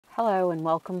Hello and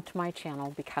welcome to my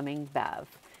channel, Becoming Bev.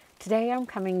 Today I'm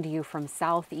coming to you from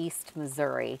southeast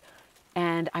Missouri,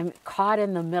 and I'm caught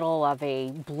in the middle of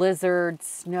a blizzard,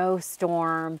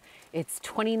 snowstorm. It's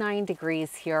 29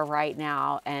 degrees here right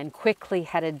now and quickly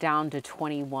headed down to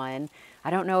 21. I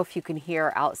don't know if you can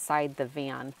hear outside the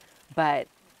van, but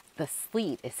the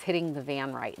sleet is hitting the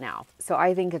van right now. So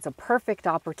I think it's a perfect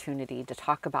opportunity to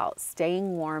talk about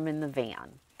staying warm in the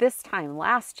van. This time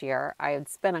last year, I had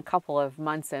spent a couple of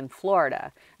months in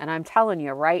Florida, and I'm telling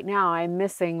you right now, I'm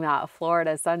missing that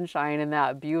Florida sunshine and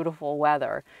that beautiful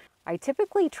weather. I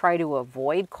typically try to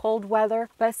avoid cold weather,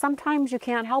 but sometimes you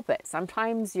can't help it.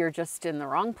 Sometimes you're just in the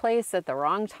wrong place at the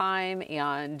wrong time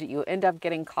and you end up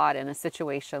getting caught in a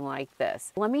situation like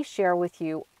this. Let me share with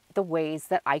you the ways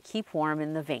that I keep warm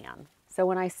in the van. So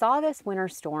when I saw this winter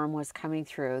storm was coming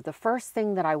through, the first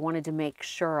thing that I wanted to make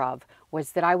sure of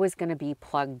was that I was going to be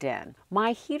plugged in.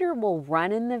 My heater will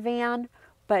run in the van,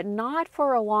 but not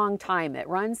for a long time. It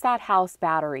runs that house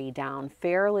battery down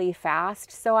fairly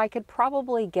fast, so I could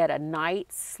probably get a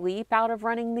night's sleep out of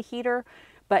running the heater,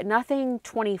 but nothing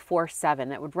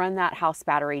 24/7. It would run that house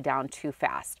battery down too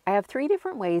fast. I have 3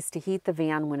 different ways to heat the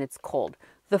van when it's cold.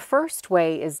 The first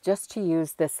way is just to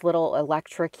use this little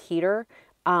electric heater.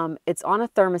 It's on a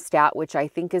thermostat, which I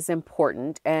think is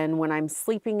important. And when I'm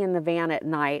sleeping in the van at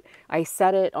night, I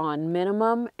set it on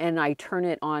minimum and I turn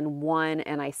it on 1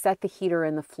 and I set the heater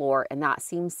in the floor, and that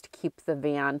seems to keep the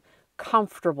van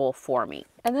comfortable for me.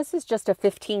 And this is just a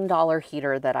 $15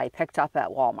 heater that I picked up at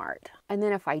Walmart. And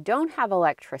then if I don't have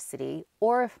electricity,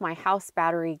 or if my house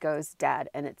battery goes dead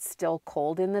and it's still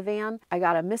cold in the van, I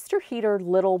got a Mr. Heater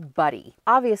Little Buddy.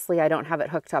 Obviously I don't have it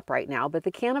hooked up right now, but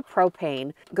the can of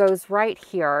propane goes right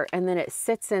here and then it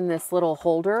sits in this little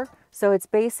holder. So it's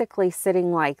basically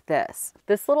sitting like this.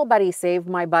 This little buddy saved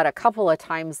my butt a couple of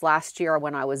times last year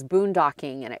when I was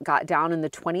boondocking and it got down in the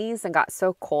 20s and got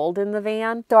so cold in the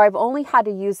van. So I've only had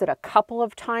to use it a couple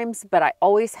of times, but I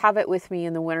always have it with me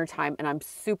in the wintertime, and I'm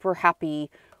super happy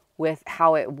with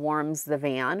how it warms the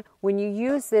van. When you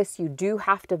use this, you do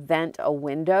have to vent a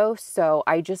window. So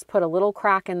I just put a little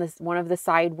crack in this one of the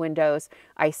side windows.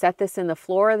 I set this in the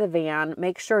floor of the van,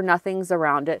 make sure nothing's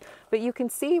around it. But you can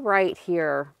see right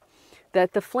here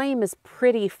that the flame is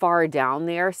pretty far down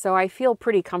there, so I feel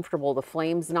pretty comfortable the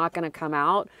flame's not going to come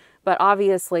out, but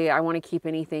obviously I want to keep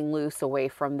anything loose away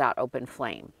from that open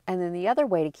flame. And then the other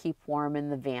way to keep warm in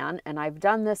the van, and I've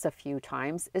done this a few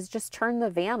times, is just turn the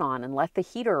van on and let the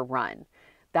heater run.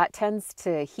 That tends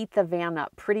to heat the van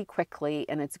up pretty quickly,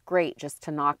 and it's great just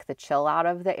to knock the chill out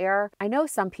of the air. I know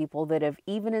some people that have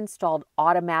even installed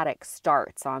automatic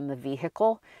starts on the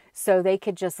vehicle, so they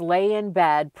could just lay in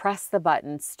bed, press the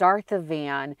button, start the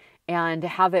van, and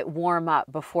have it warm up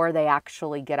before they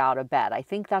actually get out of bed. I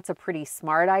think that's a pretty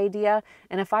smart idea,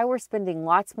 and if I were spending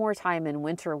lots more time in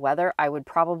winter weather, I would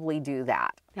probably do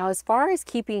that. Now, as far as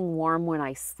keeping warm when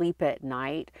I sleep at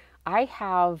night, I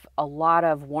have a lot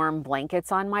of warm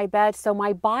blankets on my bed, so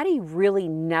my body really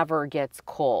never gets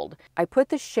cold. I put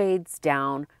the shades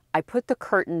down, I put the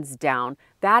curtains down.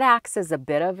 That acts as a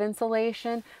bit of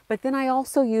insulation, but then I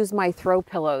also use my throw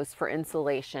pillows for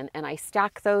insulation, and I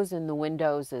stack those in the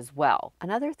windows as well.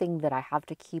 Another thing that I have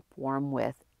to keep warm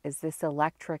with is this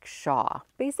electric shawl.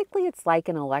 Basically, it's like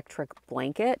an electric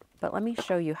blanket, but let me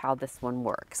show you how this one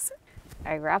works.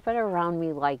 I wrap it around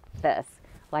me like this,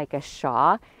 like a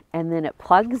shawl, and then it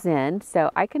plugs in,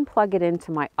 so I can plug it into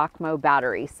my OKMO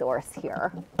battery source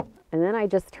here. And then I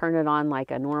just turn it on like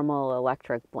a normal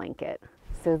electric blanket.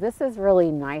 So this is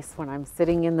really nice when I'm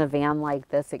sitting in the van like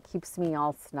this. It keeps me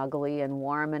all snuggly and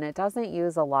warm, and it doesn't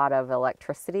use a lot of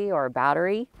electricity or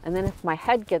battery. And then if my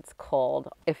head gets cold,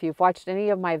 if you've watched any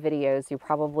of my videos, you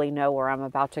probably know where I'm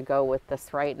about to go with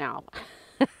this right now.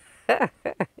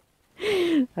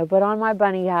 I put on my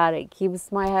bunny hat. It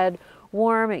keeps my head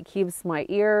warm. It keeps my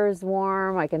ears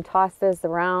warm. I can toss this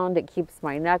around. It keeps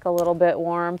my neck a little bit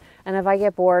warm. And if I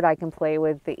get bored, I can play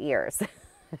with the ears.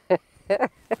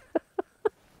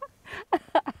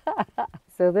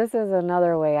 So this is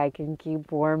another way I can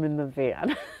keep warm in the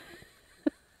van.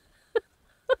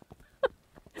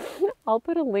 I'll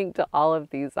put a link to all of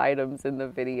these items in the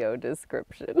video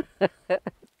description.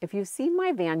 If you've seen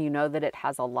my van, you know that it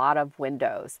has a lot of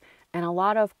windows, and a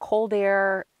lot of cold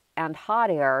air and hot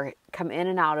air come in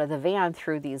and out of the van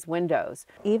through these windows.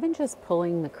 Even just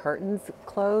pulling the curtains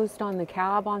closed on the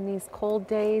cab on these cold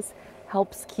days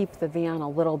helps keep the van a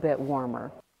little bit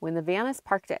warmer. When the van is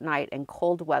parked at night in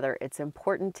cold weather, it's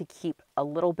important to keep a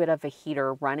little bit of a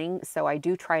heater running, so I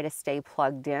do try to stay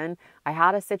plugged in. I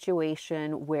had a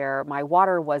situation where my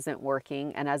water wasn't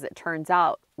working, and as it turns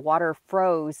out, water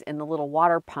froze in the little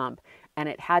water pump, and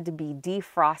it had to be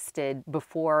defrosted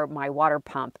before my water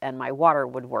pump and my water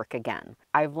would work again.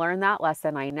 I've learned that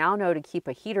lesson. I now know to keep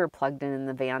a heater plugged in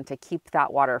the van to keep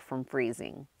that water from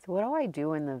freezing. So what do I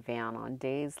do in the van on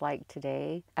days like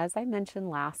today? As I mentioned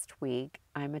last week,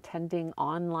 I'm attending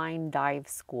online dive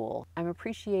school. I'm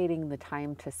appreciating the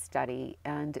time to study,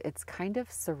 and it's kind of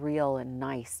surreal and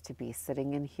nice to be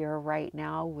sitting in here right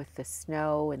now with the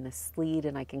snow and the sleet,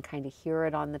 and I can kind of hear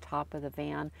it on the top of the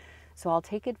van. So I'll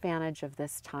take advantage of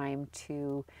this time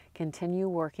to continue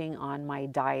working on my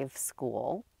dive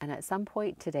school. And at some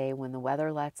point today, when the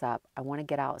weather lets up, I want to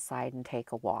get outside and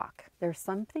take a walk. There's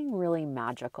something really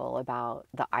magical about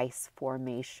the ice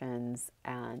formations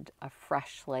and a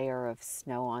fresh layer of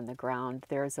snow on the ground.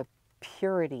 There's a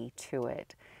purity to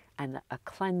it and a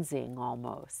cleansing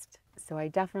almost. So I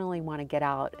definitely want to get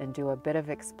out and do a bit of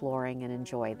exploring and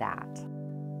enjoy that.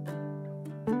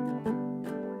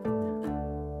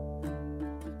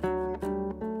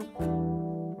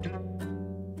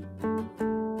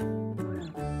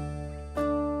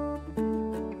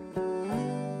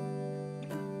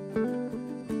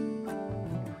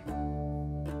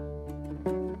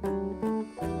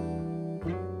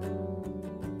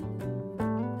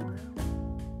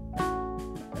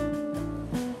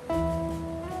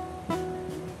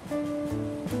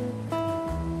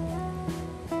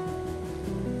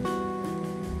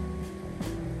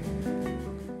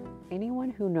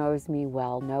 Anyone who knows me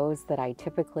well knows that I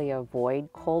typically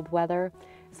avoid cold weather,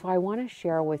 so I want to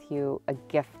share with you a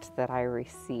gift that I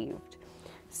received.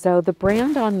 So the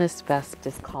brand on this vest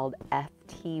is called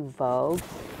FTVOGUE,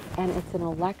 and it's an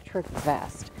electric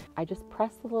vest. I just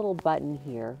press the little button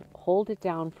here, hold it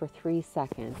down for 3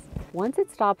 seconds. Once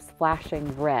it stops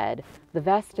flashing red, the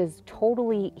vest is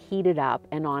totally heated up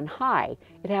and on high.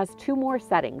 It has 2 more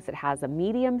settings. It has a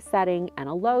medium setting and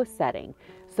a low setting.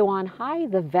 So on high,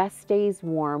 the vest stays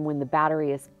warm when the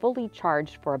battery is fully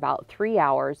charged for about 3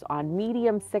 hours, on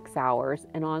medium 6 hours,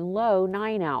 and on low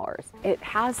 9 hours. It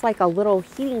has like a little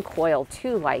heating coil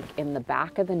too, like in the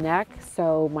back of the neck.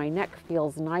 So my neck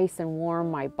feels nice and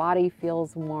warm, my body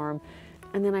feels warm.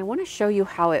 And then I want to show you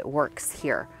how it works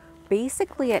here.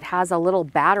 Basically, it has a little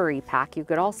battery pack. You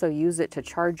could also use it to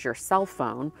charge your cell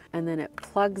phone, and then it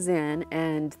plugs in,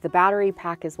 and the battery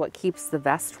pack is what keeps the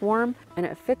vest warm, and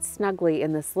it fits snugly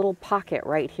in this little pocket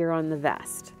right here on the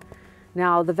vest.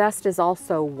 Now, the vest is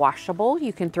also washable.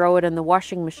 You can throw it in the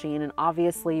washing machine, and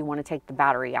obviously you want to take the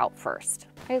battery out first.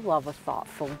 I love a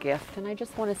thoughtful gift, and I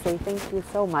just want to say thank you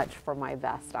so much for my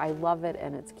vest. I love it,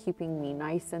 and it's keeping me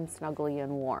nice and snuggly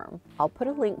and warm. I'll put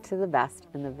a link to the vest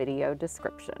in the video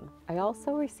description. I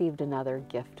also received another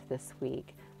gift this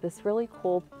week. This really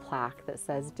cool plaque that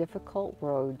says difficult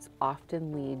roads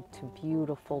often lead to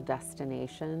beautiful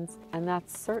destinations, and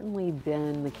that's certainly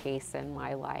been the case in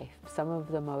my life. Some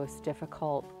of the most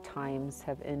difficult times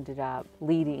have ended up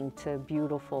leading to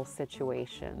beautiful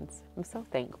situations. I'm so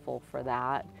thankful for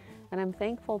that, and I'm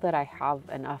thankful that I have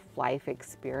enough life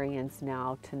experience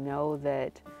now to know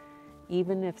that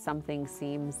even if something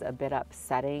seems a bit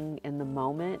upsetting in the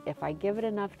moment, if I give it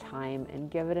enough time and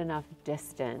give it enough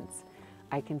distance,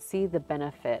 I can see the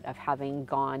benefit of having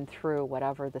gone through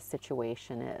whatever the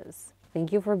situation is.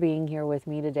 Thank you for being here with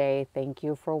me today. Thank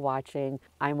you for watching.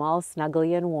 I'm all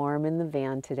snuggly and warm in the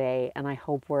van today, and I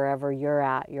hope wherever you're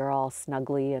at, you're all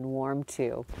snuggly and warm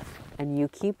too. And you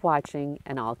keep watching,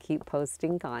 and I'll keep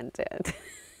posting content.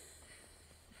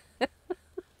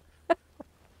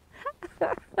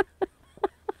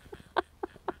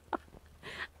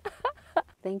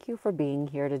 Thank you for being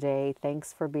here today.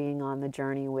 Thanks for being on the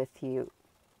journey with you.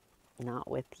 Not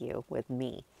with you, with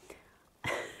me.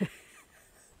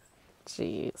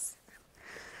 Jeez.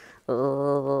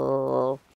 Oh.